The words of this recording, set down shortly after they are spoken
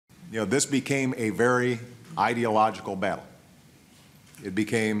This became a very ideological battle. It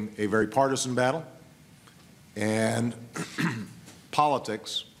became a very partisan battle, and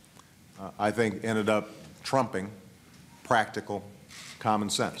politics, I think, ended up trumping practical common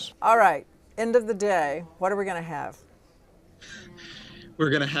sense. All right, end of the day, what are we going to have? We're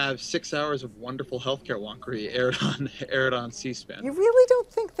going to have 6 hours of wonderful healthcare wonkery aired on C-SPAN. You really don't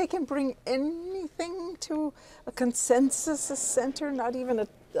think they can bring anything to a consensus center, not even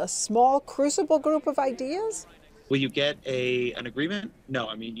a small crucible group of ideas? Will you get an agreement? No.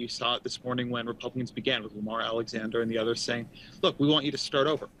 I mean, you saw it this morning when Republicans began with Lamar Alexander and the others saying, look, we want you to start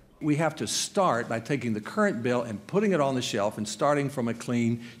over. We have to start by taking the current bill and putting it on the shelf and starting from a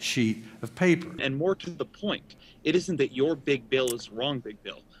clean sheet of paper. And more to the point, it isn't that your big bill is the wrong big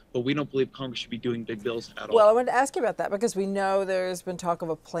bill, but we don't believe Congress should be doing big bills at all. Well, I wanted to ask you about that because we know there's been talk of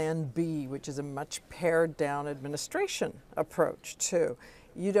a Plan B, which is a much pared down administration approach too.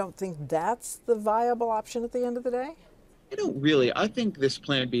 You don't think that's the viable option at the end of the day? I don't really. I think this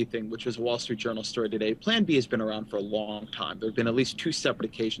Plan B thing, which was a Wall Street Journal story today, Plan B has been around for a long time. There have been at least 2 separate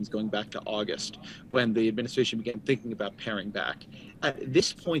occasions going back to August when the administration began thinking about paring back. At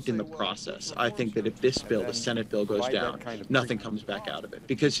this point in the process, I think that if this bill, the Senate bill, goes down, nothing comes back out of it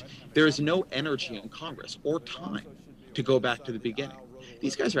because there is no energy in Congress or time to go back to the beginning.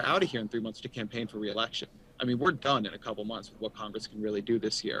 These guys are out of here in 3 months to campaign for re-election. I mean, we're done in a couple months with what Congress can really do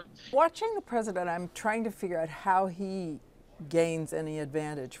this year. Watching the president, I'm trying to figure out how he gains any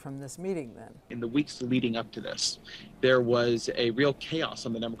advantage from this meeting then. In the weeks leading up to this, there was a real chaos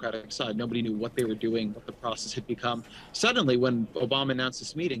on the Democratic side. Nobody knew what they were doing, what the process had become. Suddenly, when Obama announced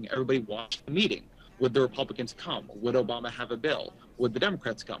this meeting, everybody watched the meeting. Would the Republicans come? Would Obama have a bill? Would the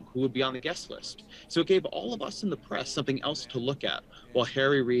Democrats come? Who would be on the guest list? So it gave all of us in the press something else to look at, while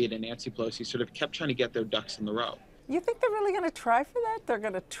Harry Reid and Nancy Pelosi sort of kept trying to get their ducks in the row. You think they're really going to try for that? They're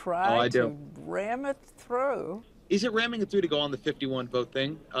going to try to ram it through? Is it ramming it through to go on the 51 vote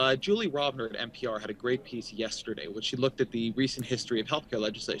thing? Julie Rovner at NPR had a great piece yesterday, which she looked at the recent history of healthcare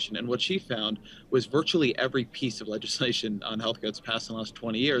legislation. And what she found was virtually every piece of legislation on healthcare that's passed in the last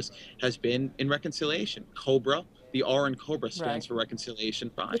 20 years has been in reconciliation. COBRA, the R in COBRA stands for reconciliation.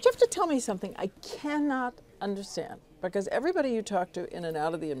 But you have to tell me something I cannot understand, because everybody you talk to in and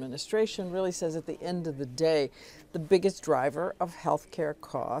out of the administration really says at the end of the day, the biggest driver of healthcare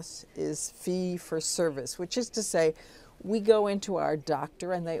costs is fee for service, which is to say, we go into our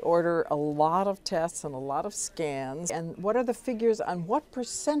doctor and they order a lot of tests and a lot of scans. And what are the figures on what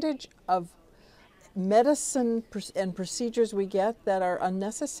percentage of medicine and procedures we get that are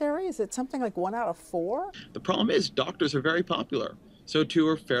unnecessary? Is it something like 1 out of 4? The problem is doctors are very popular. So too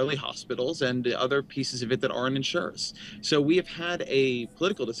are fairly hospitals and other pieces of it that aren't insurers. So we have had a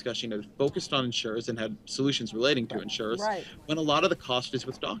political discussion that focused on insurers and had solutions relating to insurers when a lot of the cost is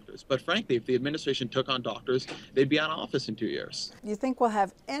with doctors. But frankly, if the administration took on doctors, they'd be out of office in 2 years. You think we'll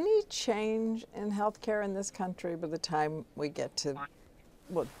have any change in healthcare in this country by the time we get to,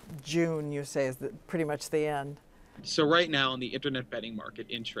 well, June, you say, is pretty much the end? So right now in the internet betting market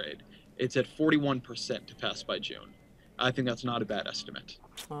in trade, it's at 41% to pass by June. I think that's not a bad estimate.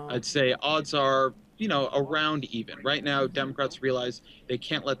 I'd say odds are, around even. Right now, Democrats realize they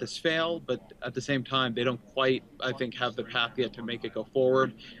can't let this fail, but at the same time, they don't quite, I think, have the path yet to make it go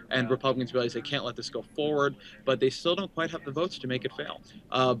forward. And Republicans realize they can't let this go forward, but they still don't quite have the votes to make it fail.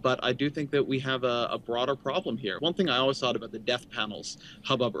 But I do think that we have a broader problem here. One thing I always thought about the death panels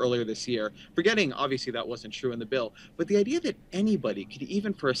hubbub earlier this year, forgetting obviously that wasn't true in the bill, but the idea that anybody could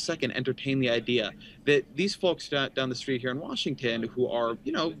even for a second entertain the idea that these folks down the street here in Washington who are,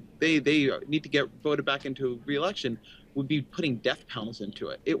 they need to get voted back into re-election would be putting death panels into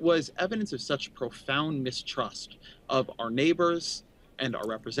it. It was evidence of such profound mistrust of our neighbors and our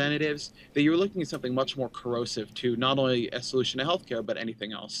representatives that you're looking at something much more corrosive to not only a solution to healthcare, but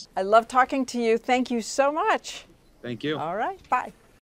anything else. I love talking to you. Thank you so much. Thank you. All right. Bye.